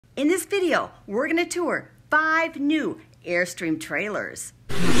In this video, we're going to tour 5 new Airstream trailers.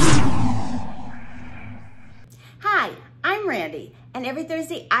 Hi, I'm Randy, and every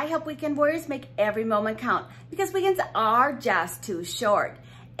Thursday I help weekend warriors make every moment count because weekends are just too short.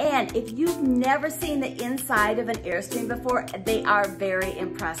 And if you've never seen the inside of an Airstream before, they are very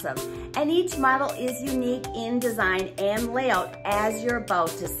impressive. And each model is unique in design and layout, as you're about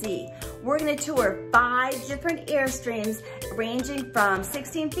to see. We're going to tour 5 different Airstreams ranging from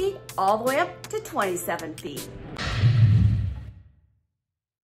 16 feet all the way up to 27 feet.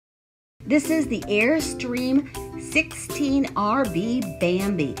 This is the Airstream 16 RV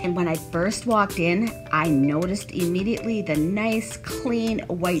Bambi, and when I first walked in, I noticed immediately the nice clean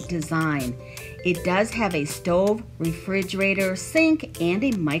white design. It does have a stove, refrigerator, sink, and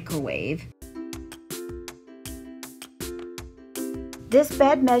a microwave. This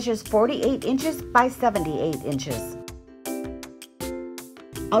bed measures 48 inches by 78 inches.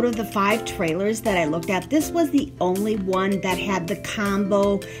 Out of the 5 trailers that I looked at, this was the only one that had the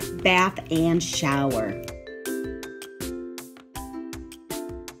combo bath and shower.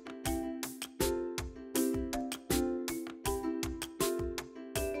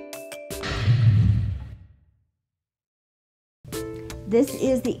 This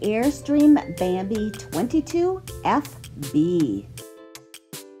is the Airstream Bambi 22 FB.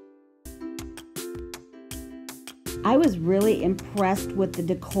 I was really impressed with the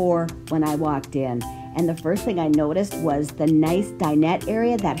decor when I walked in, and the first thing I noticed was the nice dinette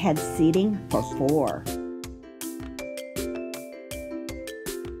area that had seating for 4.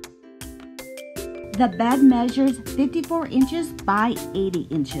 The bed measures 54 inches by 80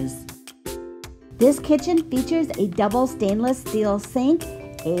 inches. This kitchen features a double stainless steel sink,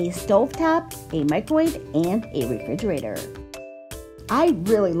 a stovetop, a microwave, and a refrigerator. I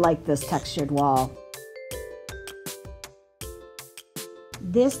really like this textured wall.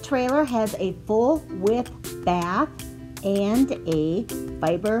 This trailer has a full width bath and a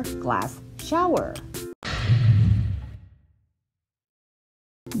fiberglass shower.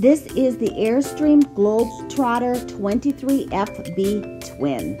 This is the Airstream Globetrotter 23 FB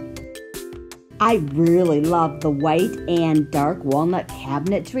Twin. I really love the white and dark walnut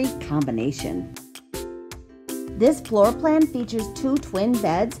cabinetry combination. This floor plan features 2 twin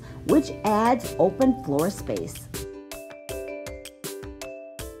beds, which adds open floor space.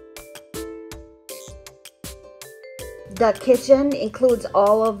 The kitchen includes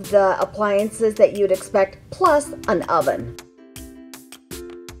all of the appliances that you'd expect, plus an oven.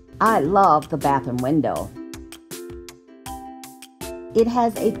 I love the bathroom window. It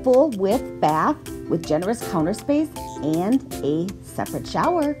has a full width bath with generous counter space and a separate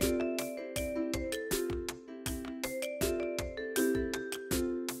shower.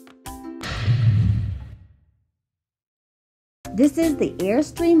 This is the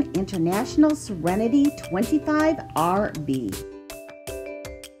Airstream International Serenity 25 RV.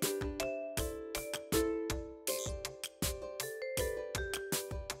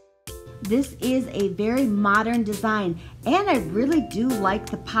 This is a very modern design, and I really do like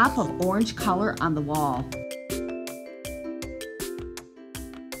the pop of orange color on the wall.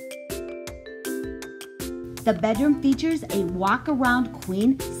 The bedroom features a walk-around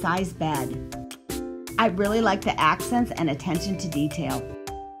queen size bed. I really like the accents and attention to detail.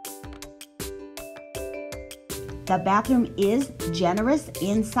 The bathroom is generous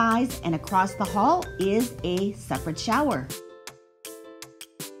in size, and across the hall is a separate shower.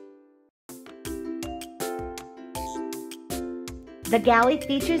 The galley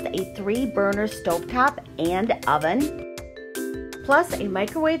features a 3-burner stovetop and oven, plus a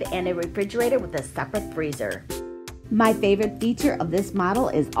microwave and a refrigerator with a separate freezer. My favorite feature of this model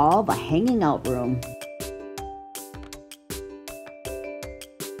is all the hanging out room.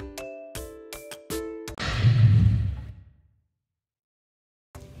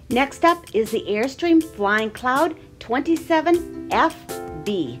 Next up is the Airstream Flying Cloud 27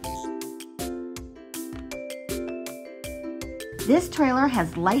 FB. This trailer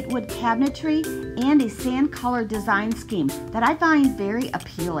has light wood cabinetry and a sand color design scheme that I find very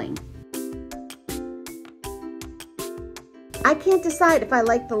appealing. I can't decide if I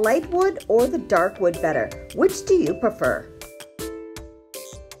like the light wood or the dark wood better. Which do you prefer?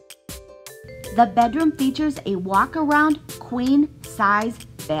 The bedroom features a walk-around queen size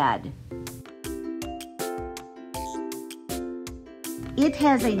bed. It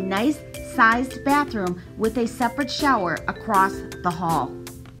has a nice sized bathroom with a separate shower across the hall.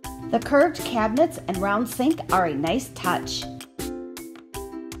 The curved cabinets and round sink are a nice touch.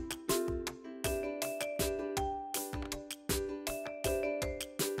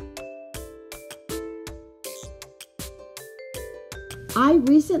 I I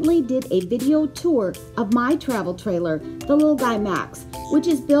recently did a video tour of my travel trailer, the Little Guy Max, which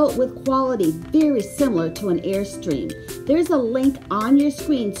is built with quality very similar to an Airstream. There's a link on your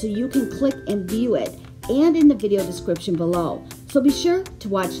screen so you can click and view it, and in the video description below. So be sure to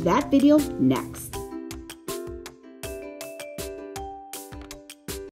watch that video next.